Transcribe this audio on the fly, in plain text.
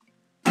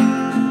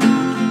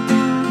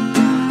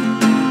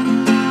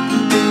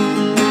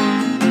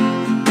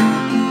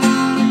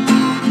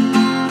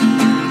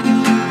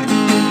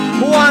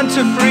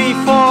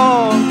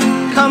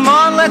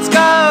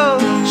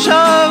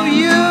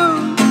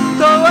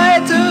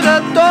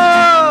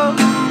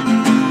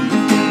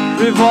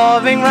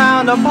revolving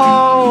round a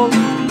pole,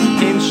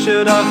 hinged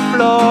to the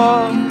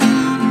floor.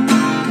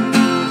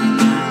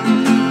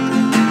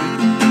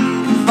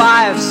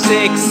 5,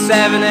 6,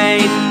 7,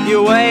 8,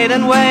 you wait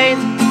and wait.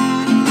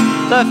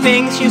 The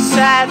things you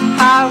said,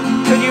 how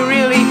could you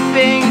really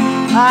think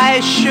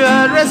I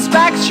should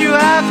respect you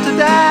after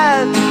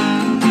that?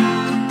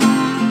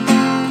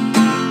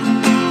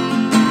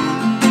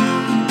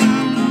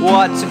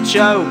 What's a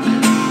joke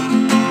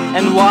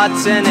and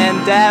what's an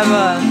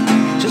endeavor?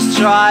 Just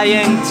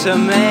trying to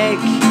make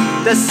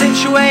the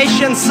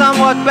situation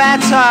somewhat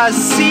better.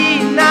 See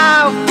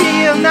now,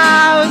 feel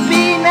now,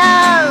 be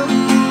now.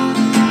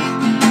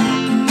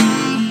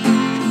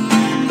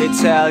 They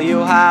tell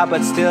you how,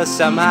 but still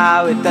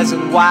somehow it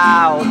doesn't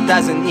wow,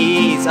 doesn't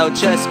ease. Oh,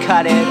 just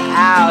cut it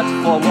out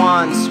for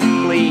once,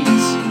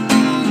 please.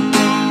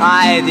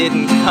 I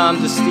didn't come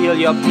to steal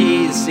your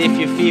peace. If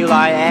you feel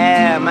I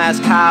am,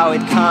 ask how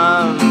it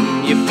come.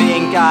 You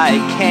think I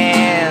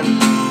can?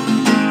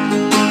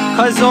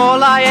 'Cause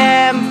all I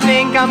am,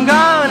 think I'm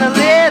going a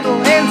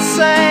little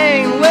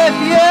insane with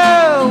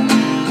you.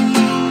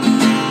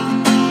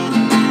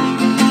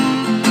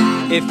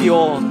 If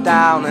you're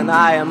down and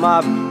I am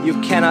up, you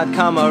cannot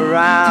come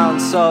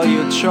around. So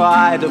you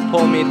try to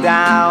pull me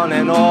down,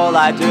 and all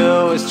I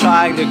do is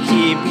trying to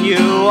keep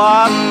you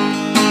up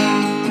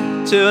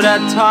to the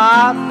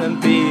top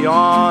and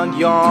beyond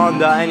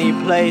yonder, any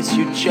place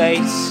you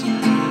chase.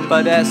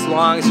 But as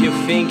long as you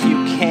think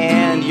you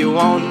can, you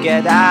won't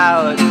get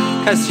out,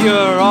 'cause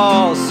you're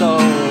all so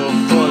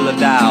full of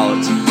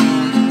doubt.